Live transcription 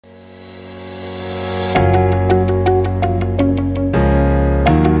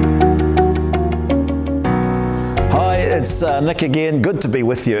It's Nick again. Good to be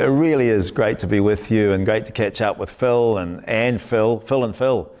with you. It really is great to be with you and great to catch up with Phil and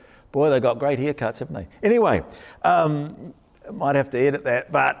Phil. Boy, they got great haircuts, haven't they? Anyway, might have to edit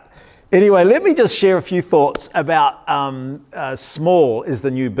that. But anyway, let me just share a few thoughts about small is the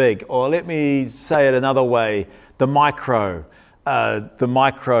new big. Or let me say it another way, the micro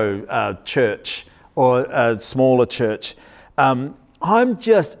church or a smaller church. I'm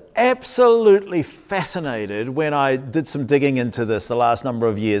just absolutely fascinated when I did some digging into this the last number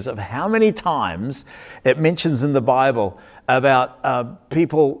of years of how many times it mentions in the Bible about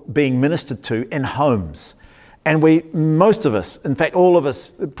people being ministered to in homes. And most of us, in fact, all of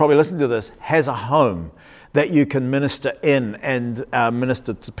us probably listening to this, has a home that you can minister in and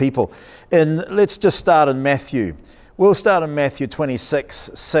minister to people. And let's just start in Matthew. We'll start in Matthew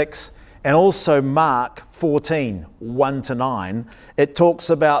 26:6. And also Mark 14, 1-9, it talks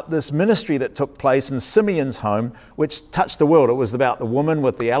about this ministry that took place in Simeon's home, which touched the world. It was about the woman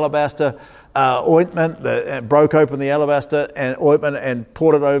with the alabaster ointment that broke open the alabaster and ointment and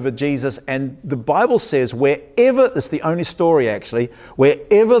poured it over Jesus. And the Bible says wherever, it's the only story actually,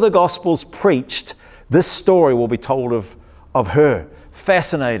 wherever the gospel's preached, this story will be told of her.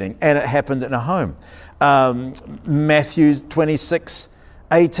 Fascinating. And it happened in a home. Matthew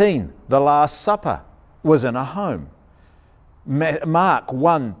 26:18, the Last Supper was in a home. Mark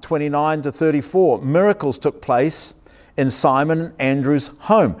 1:29-34, miracles took place in Simon and Andrew's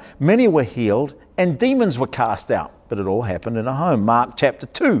home. Many were healed and demons were cast out, but it all happened in a home. Mark chapter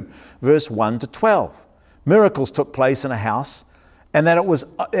 2, verse 1-12, miracles took place in a house and it was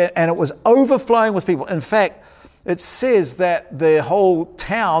overflowing with people. In fact, it says that the whole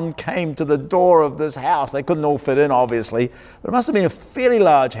town came to the door of this house. They couldn't all fit in, obviously, but it must have been a fairly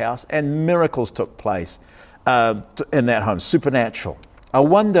large house, and miracles took place in that home, supernatural. I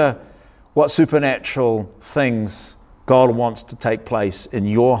wonder what supernatural things God wants to take place in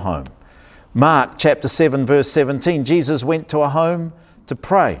your home. Mark chapter 7, verse 17, Jesus went to a home to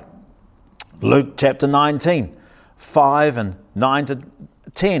pray. Luke chapter 19,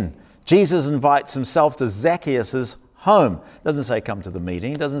 5-9-10, Jesus invites himself to Zacchaeus' home. Doesn't say come to the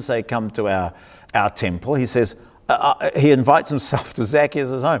meeting. He doesn't say come to our temple. He says he invites himself to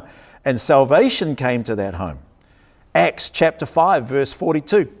Zacchaeus' home. And salvation came to that home. Acts chapter 5, verse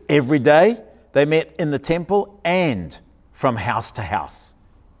 42. Every day they met in the temple and from house to house.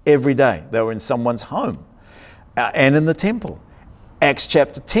 Every day they were in someone's home and in the temple. Acts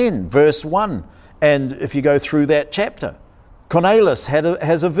chapter 10, verse 1. And if you go through that chapter, Cornelius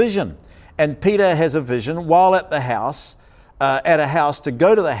has a vision, and Peter has a vision while at a house to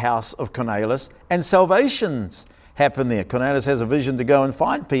go to the house of Cornelius, and salvations happen there. Cornelius has a vision to go and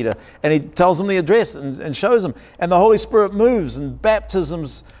find Peter, and he tells him the address and shows him, and the Holy Spirit moves, and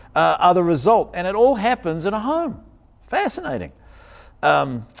baptisms are the result, and it all happens in a home. Fascinating.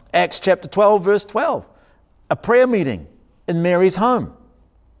 Acts chapter 12, verse 12, a prayer meeting in Mary's home.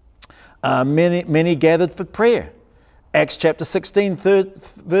 Many gathered for prayer. Acts chapter 16,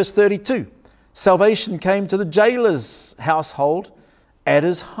 verse 32. Salvation came to the jailer's household at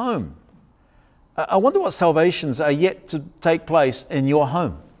his home. I wonder what salvations are yet to take place in your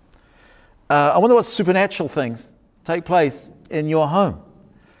home. I wonder what supernatural things take place in your home.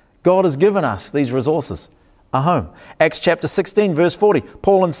 God has given us these resources, a home. Acts chapter 16, verse 40.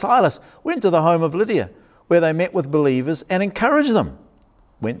 Paul and Silas went to the home of Lydia, where they met with believers and encouraged them.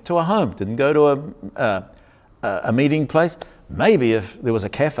 Went to a home, didn't go to a meeting place. Maybe if there was a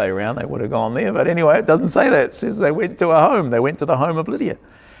cafe around, they would have gone there. But anyway, it doesn't say that. It says they went to a home. They went to the home of Lydia.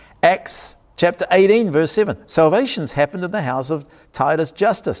 Acts chapter 18, verse 7. Salvations happened in the house of Titus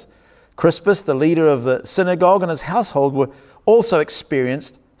Justus. Crispus, the leader of the synagogue, and his household were also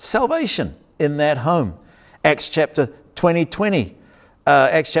experienced salvation in that home. Acts chapter 20,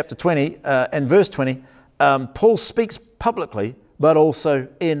 and verse 20, Paul speaks publicly, but also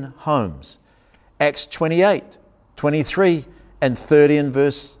in homes. Acts 28, 23 and 30 and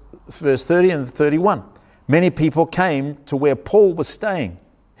verse 30 and 31. Many people came to where Paul was staying,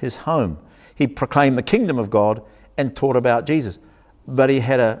 his home. He proclaimed the kingdom of God and taught about Jesus. But he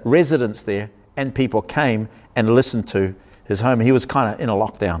had a residence there and people came and listened to his home. He was kind of in a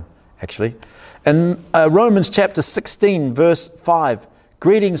lockdown, actually. And Romans chapter 16, verse 5.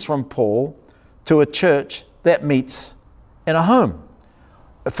 Greetings from Paul to a church that meets in a home.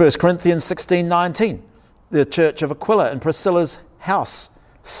 1 Corinthians 16:19, the church of Aquila and Priscilla's house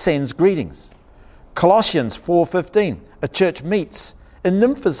sends greetings. Colossians 4:15, a church meets in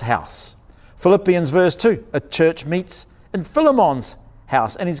Nympha's house. Philippians verse 2, a church meets in Philemon's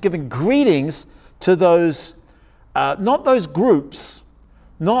house. And he's giving greetings to those, not those groups,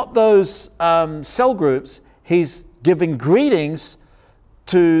 not those cell groups. He's giving greetings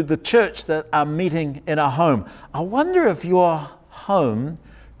to the church that are meeting in a home. I wonder if your home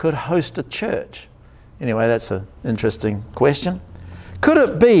could host a church. Anyway, that's an interesting question. Could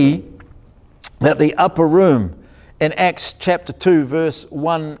it be that the upper room in Acts chapter 2, verse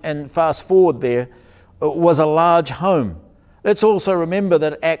 1, and fast forward there, was a large home? Let's also remember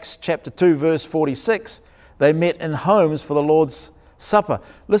that Acts chapter 2, verse 46, they met in homes for the Lord's Supper.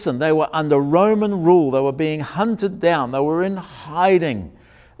 Listen, they were under Roman rule. They were being hunted down. They were in hiding.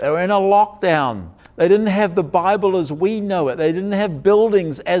 They were in a lockdown. They didn't have the Bible as we know it. They didn't have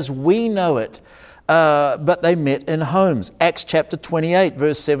buildings as we know it. But they met in homes. Acts chapter 28,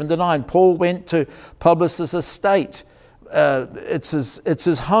 verse 7 to 9. Paul went to Publius' estate. It's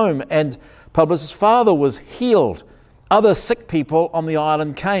his home. And Publius' father was healed. Other sick people on the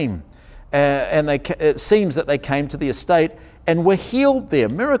island came. And it seems that they came to the estate and were healed there.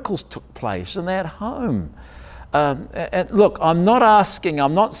 Miracles took place in that home. And look, I'm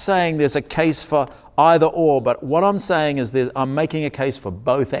not saying there's a case for either or, but what I'm saying is I'm making a case for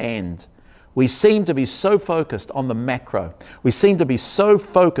both and. We seem to be so focused on the macro. We seem to be so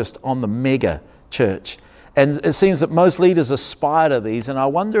focused on the mega church. And it seems that most leaders aspire to these, and I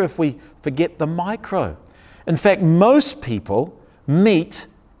wonder if we forget the micro. In fact, most people meet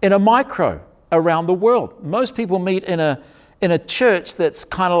in a micro around the world. Most people meet in a church that's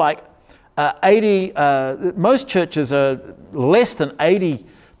kind of like 80. Most churches are less than 80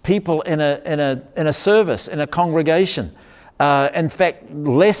 people in a service, in a congregation. In fact,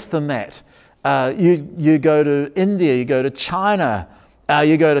 less than that. You go to India, you go to China,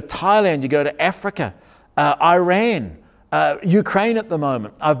 you go to Thailand, you go to Africa, Iran, Ukraine at the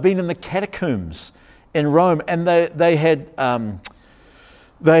moment. I've been in the catacombs in Rome, and they had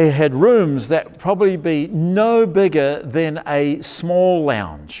rooms that probably be no bigger than a small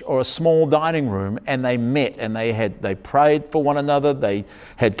lounge or a small dining room, and they met and they prayed for one another. They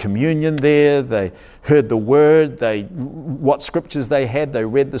had communion there. They heard the word. What scriptures they had, they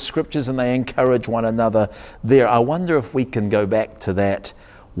read the scriptures, and they encouraged one another there. I wonder if we can go back to that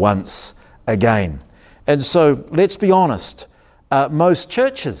once again. And so let's be honest. Most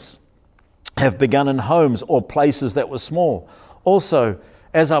churches have begun in homes or places that were small. Also,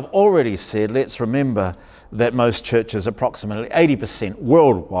 as I've already said, let's remember that most churches, approximately 80%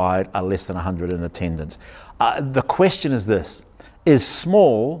 worldwide, are less than 100 in attendance. The question is this: is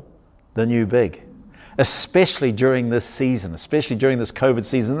small the new big? Especially during this season, especially during this COVID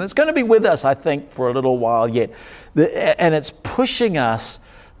season. It's going to be with us, I think, for a little while yet. And it's pushing us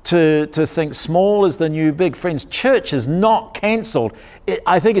to think small is the new big. Friends, church is not cancelled.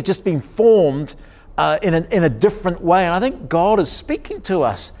 I think it's just been formed in a different way. And I think God is speaking to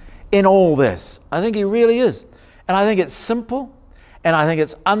us in all this. I think He really is. And I think it's simple, and I think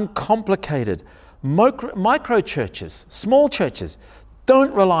it's uncomplicated. Micro churches, small churches,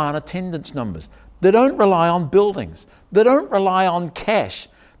 don't rely on attendance numbers. They don't rely on buildings. They don't rely on cash.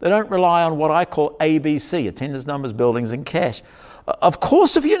 They don't rely on what I call ABC, attendance numbers, buildings, and cash. Of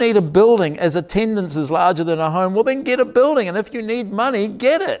course, if you need a building as attendance is larger than a home, well, then get a building. And if you need money,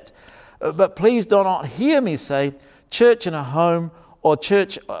 get it. But please do not hear me say church in a home or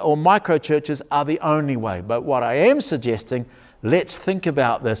church or micro churches are the only way. But what I am suggesting, let's think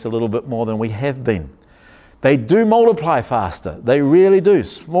about this a little bit more than we have been. They do multiply faster. They really do.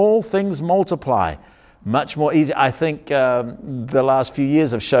 Small things multiply much more easy. I think the last few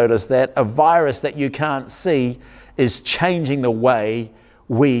years have showed us that a virus that you can't see is changing the way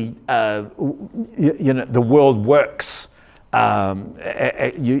the world works.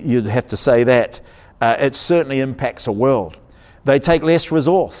 You'd have to say that. It certainly impacts a world. They take less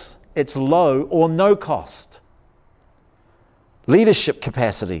resource. It's low or no cost. Leadership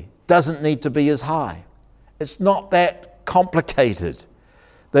capacity doesn't need to be as high. It's not that complicated.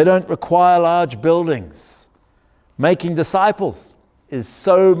 They don't require large buildings. Making disciples is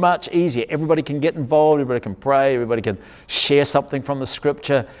so much easier. Everybody can get involved, everybody can pray, everybody can share something from the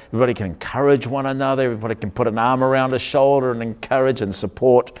scripture, everybody can encourage one another, everybody can put an arm around a shoulder and encourage and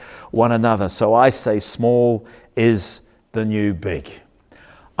support one another. So I say small is the new big.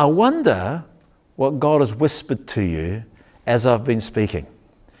 I wonder what God has whispered to you as I've been speaking.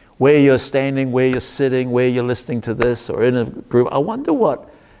 Where you're standing, where you're sitting, where you're listening to this or in a group. I wonder what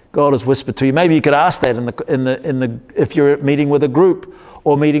God has whispered to you. Maybe you could ask that if you're meeting with a group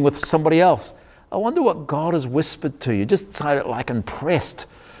or meeting with somebody else. I wonder what God has whispered to you, just like impressed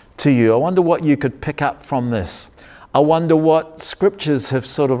to you. I wonder what you could pick up from this. I wonder what scriptures have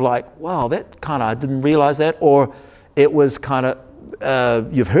sort of like, wow, that kind of, I didn't realize that, or it was kind of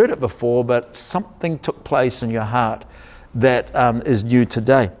you've heard it before, but something took place in your heart that is new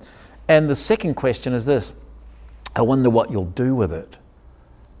today. And the second question is this: I wonder what you'll do with it.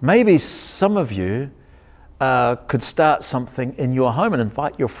 Maybe some of you could start something in your home and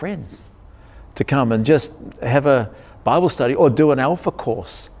invite your friends to come and just have a Bible study or do an Alpha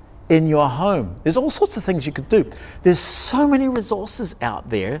course in your home. There's all sorts of things you could do. There's so many resources out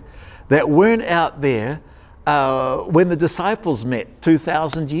there that weren't out there when the disciples met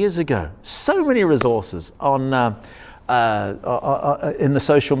 2,000 years ago. So many resources on in the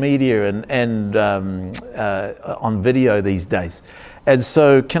social media and on video these days. And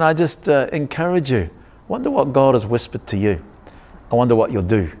so can I just encourage you, wonder what God has whispered to you. I wonder what you'll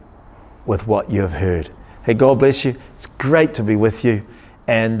do with what you have heard. Hey, God bless you. It's great to be with you.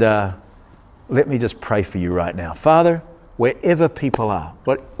 And let me just pray for you right now. Father, wherever people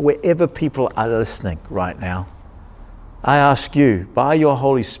are listening right now, I ask you, by your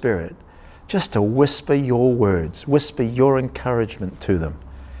Holy Spirit, just to whisper your words, whisper your encouragement to them.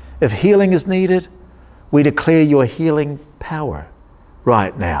 If healing is needed, we declare your healing power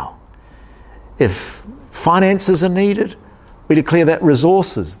right now. If finances are needed, we declare that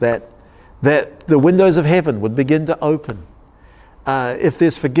resources, that the windows of heaven would begin to open. If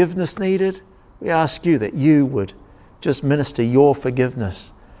there's forgiveness needed, we ask you that you would just minister your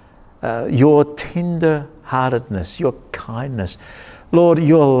forgiveness, your tender-heartedness, your kindness. Lord,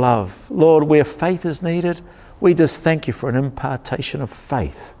 your love. Lord, where faith is needed, we just thank you for an impartation of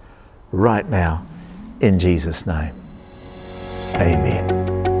faith right now in Jesus' name. Amen.